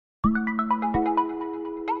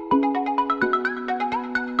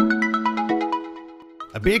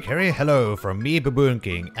A big hairy hello from me, Baboon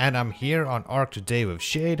King, and I'm here on Ark today with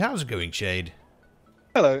Shade. How's it going, Shade?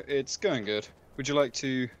 Hello, it's going good. Would you like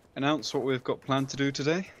to announce what we've got planned to do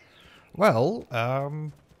today? Well,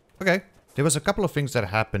 okay. There was a couple of things that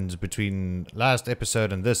happened between last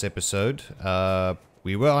episode and this episode.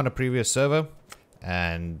 We were on a previous server,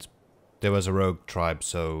 and there was a rogue tribe,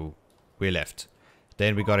 so we left.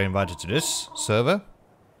 Then we got invited to this server,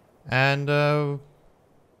 and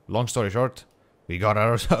long story short, we got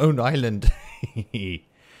our own island. The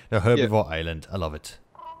Herbivore Island. I love it.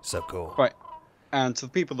 So cool. Right, and to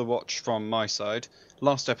the people that watch from my side,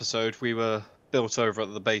 last episode we were built over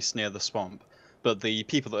at the base near the swamp, but the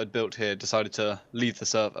people that had built here decided to leave the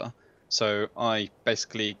server, so I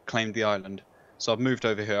basically claimed the island. So I've moved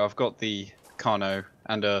over here. I've got the Carno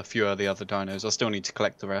and a few of the other dinos. I still need to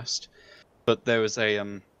collect the rest. But there was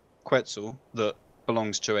a Quetzal that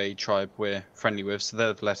belongs to a tribe we're friendly with, so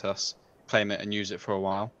they've let us claim it and use it for a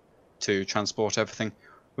while to transport everything.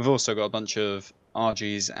 We've also got a bunch of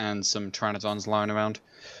RGs and some Pteranodons lying around.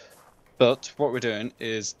 But what we're doing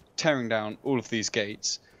is tearing down all of these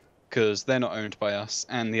gates because they're not owned by us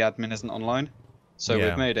and the admin isn't online. So Yeah.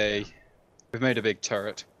 we've made a big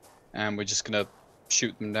turret and we're just gonna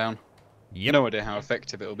shoot them down. Yep. No idea how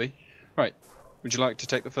effective it'll be. Right, would you like to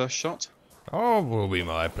take the first shot? Oh, it will be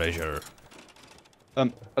my pleasure.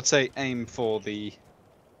 I'd say aim for the...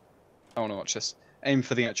 I want to watch this. Aim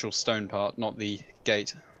for the actual stone part, not the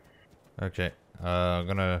gate. Okay, I'm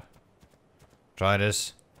gonna try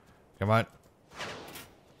this. Come on.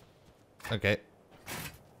 Okay.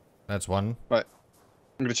 That's one. Right.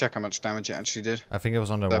 I'm going to check how much damage it actually did. I think it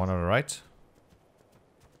was on the one on the right.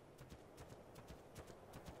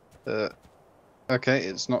 Okay,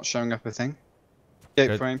 it's not showing up a thing. Gate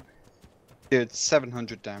Good. frame. Did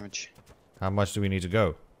 700 damage. How much do we need to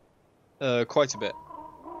go? Quite a bit.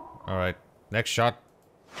 Alright, next shot.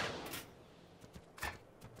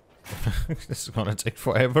 This is gonna take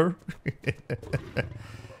forever.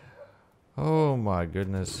 Oh my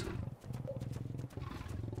goodness.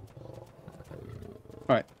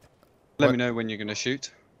 Right. Let What? me know when you're going to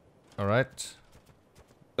shoot. Alright.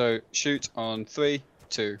 So, shoot on 3,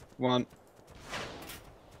 2, 1.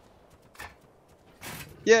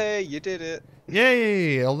 Yay, you did it!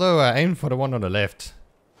 Yay! Although I aimed for the one on the left.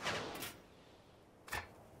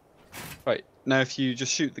 Right, now if you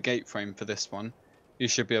just shoot the gate frame for this one, you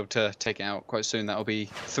should be able to take it out quite soon. That'll be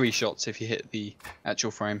 3 shots if you hit the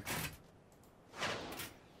actual frame.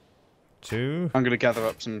 2. I'm going to gather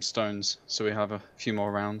up some stones so we have a few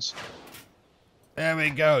more rounds. There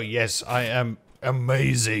we go. Yes, I am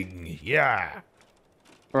amazing. Yeah.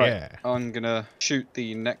 Right, Yeah. I'm going to shoot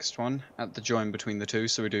the next one at the join between the two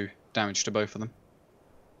so we do damage to both of them.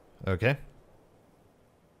 Okay.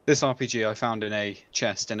 This RPG I found in a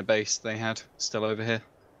chest in a base they had still over here.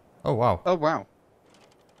 Oh wow. Oh wow.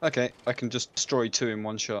 Okay, I can just destroy 2 in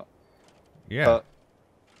one shot. Yeah. But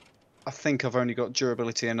I think I've only got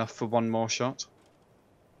durability enough for 1 more shot.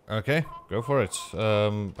 Okay, go for it.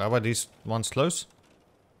 How about these ones close?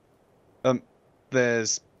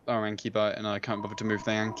 There's our Yankee bite and I can't bother to move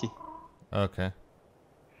the Yankee. Okay.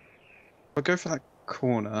 I'll go for that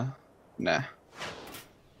corner. Nah.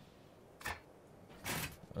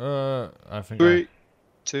 I think 3,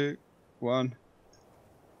 2, 1.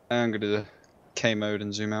 I'm gonna do K mode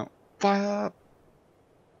and zoom out. Fire!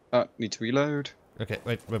 Need to reload. Okay,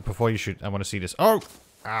 wait, before you shoot, I want to see this. Oh!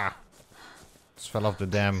 Ah! Just fell off the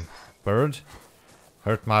damn bird.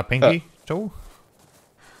 Hurt my pinky toe.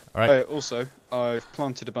 Alright. Also, I've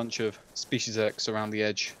planted a bunch of species X around the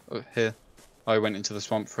edge here. I went into the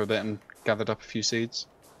swamp for a bit and gathered up a few seeds.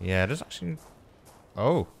 Yeah, there's actually...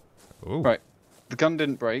 Oh. Ooh. Right. The gun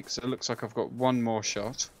didn't break, so it looks like I've got 1 more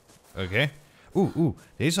shot. Okay. Ooh.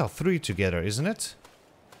 These are 3 together, isn't it?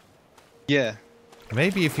 Yeah.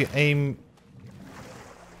 Maybe if you aim...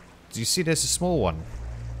 Do you see there's a small one?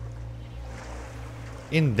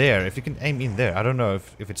 In there, if you can aim in there. I don't know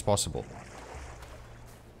if it's possible.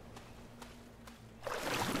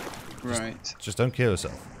 Right. Just don't kill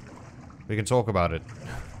yourself. We can talk about it.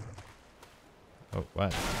 Oh,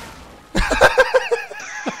 what?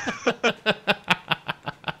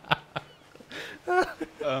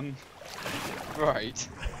 Right.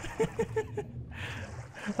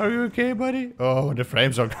 Are you okay, buddy? Oh, the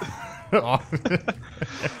frames are...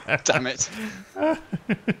 Damn it.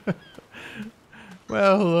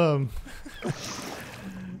 Well,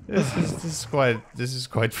 this is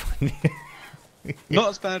quite funny. Not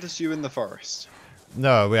as bad as you in the forest.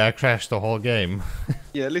 No, I crashed the whole game.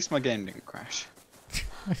 Yeah, at least my game didn't crash.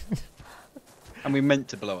 And we meant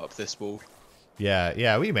to blow up this wall.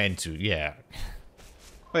 Yeah, we meant to, yeah.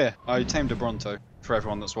 Oh yeah, I tamed a Bronto. for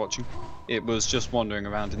everyone that's watching. It was just wandering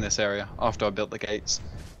around in this area after I built the gates.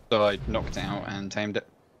 So I knocked it out and tamed it.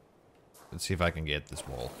 Let's see if I can get this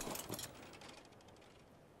wall.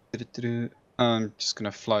 I'm just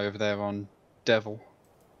gonna fly over there on Devil.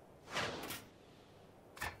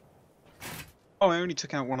 Oh, I only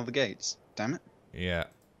took out one of the gates. Damn it. Yeah.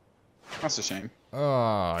 That's a shame.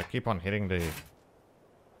 Oh, I keep on hitting the...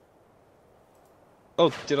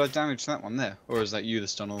 Oh, did I damage that one there? Or is that you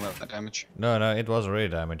that's done all that damage? No, no, it was already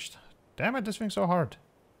damaged. Damn it, this thing's so hard.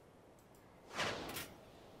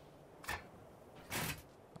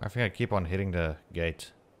 I think I keep on hitting the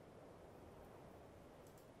gate.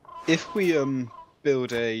 If we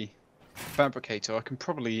build a fabricator, I can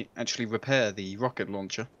probably actually repair the rocket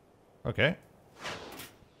launcher. Okay.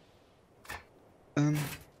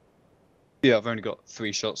 Yeah, I've only got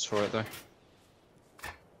 3 shots for it though.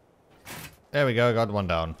 There we go, I got one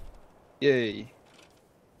down. Yay.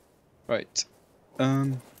 Right.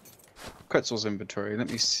 Quetzal's inventory. Let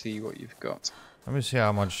me see what you've got. Let me see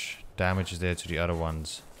how much damage is there to the other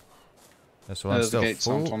ones. This one's still the gates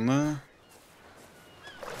full. aren't on there.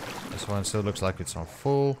 This one still looks like it's on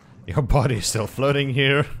full. Your body is still floating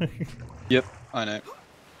here. Yep, I know.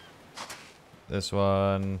 This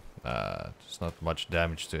one, there's not much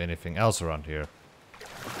damage to anything else around here.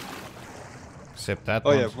 Except that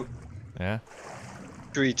one. Oh yeah. Yeah?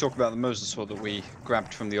 Should we talk about the mosasaur that we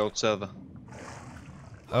grabbed from the old server?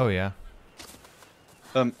 Oh yeah.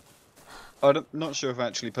 I'm not sure if I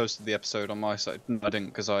actually posted the episode on my side. No, I didn't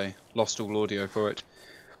because I lost all audio for it.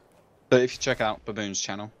 But if you check out Baboon's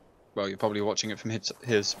channel, well, you're probably watching it from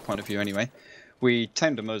his point of view anyway. We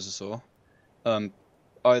tamed a mosasaur.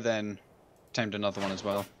 I then tamed another one as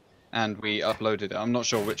well, and we uploaded it. I'm not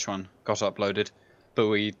sure which one got uploaded, but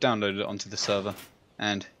we downloaded it onto the server,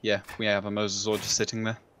 and yeah, we have a mosasaur just sitting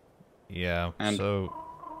there. Yeah, and so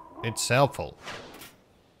it's helpful.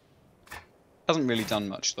 Hasn't really done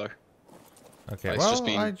much though. Okay, it's well, just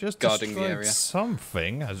been I just guarding the destroyed area.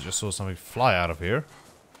 something. I just saw something fly out of here.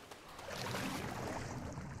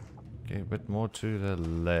 Okay, a bit more to the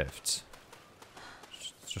left.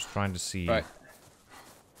 Just trying to see. Right.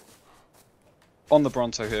 On the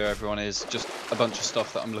Bronto here, everyone, is just a bunch of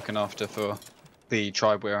stuff that I'm looking after for the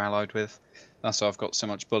tribe we're allied with. That's why I've got so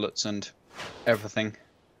much bullets and everything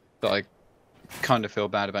that I kind of feel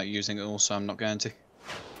bad about using it all, so I'm not going to.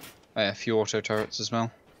 A few auto turrets as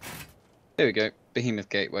well. Here we go. Behemoth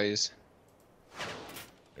Gateways.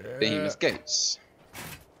 Behemoth Gates.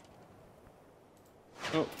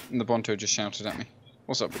 Oh, and the Bronto just shouted at me.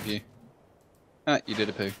 What's up with you? Ah, you did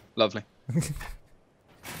a poo. Lovely.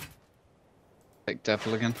 Take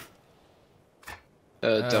Devil again.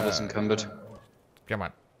 Devil's encumbered. Come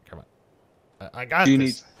on, come on. I got Do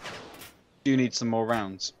this. you need some more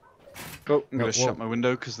rounds? Oh, I'm gonna Whoa. shut my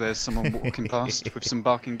window because there's someone walking past with some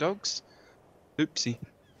barking dogs. Oopsie.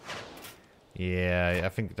 Yeah, I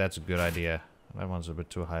think that's a good idea. That one's a bit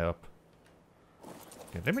too high up.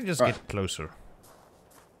 Okay, let me just Right. get closer.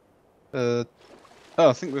 Oh,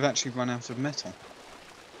 I think we've actually run out of metal.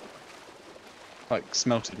 Like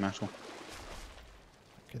smelted metal.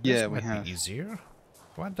 Okay, this Yeah, we might have. be easier.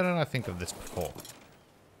 Why didn't I think of this before?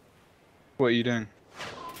 What are you doing?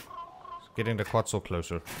 Getting the Quetzal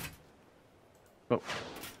closer. Oh.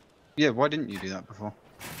 Yeah, why didn't you do that before?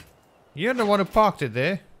 You're the one who parked it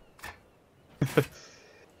there.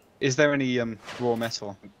 Is there any raw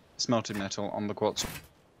metal, smelted metal on the Quetzal?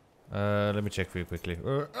 Let me check for you quickly.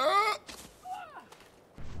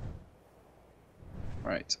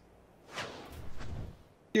 Right.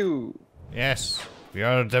 You. Yes, we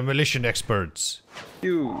are demolition experts.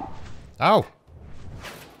 You. Ow!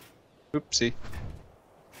 Oopsie.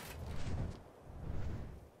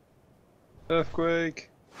 Earthquake.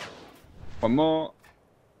 One more.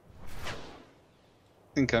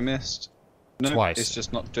 Think I missed. No, Twice. it's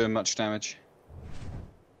just not doing much damage.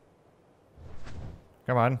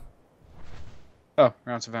 Come on. Oh,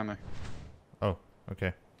 we're out of ammo. Oh,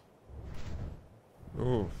 okay.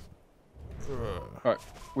 Ooh. Right,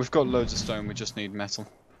 we've got loads of stone, we just need metal.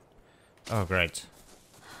 Oh, great.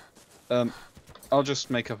 I'll just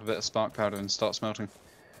make up a bit of spark powder and start smelting.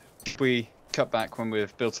 We cut back when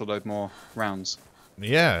we've built a load more rounds.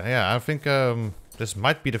 Yeah, I think this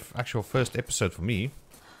might be the actual first episode for me.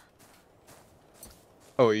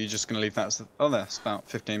 Oh, are you just going to leave that as the... Oh, that's about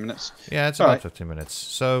 15 minutes. Yeah, it's All about right. 15 minutes.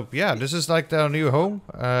 So, yeah, this is like our new home,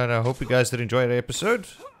 and I hope you guys did enjoy the episode.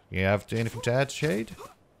 You have anything to add, Shade?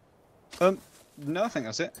 No, I think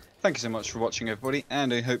that's it. Thank you so much for watching, everybody,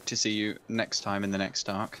 and I hope to see you next time in the next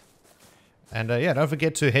arc. And yeah, don't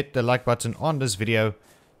forget to hit the like button on this video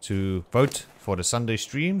to vote for the Sunday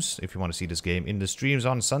streams. If you want to see this game in the streams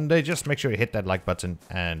on Sunday, just make sure you hit that like button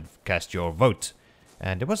and cast your vote.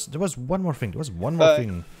 And there was one more thing. There was one more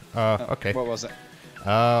thing. Okay. What was it?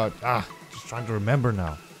 Just trying to remember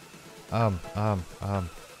now. Nah,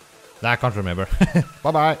 I can't remember.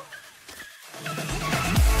 Bye-bye.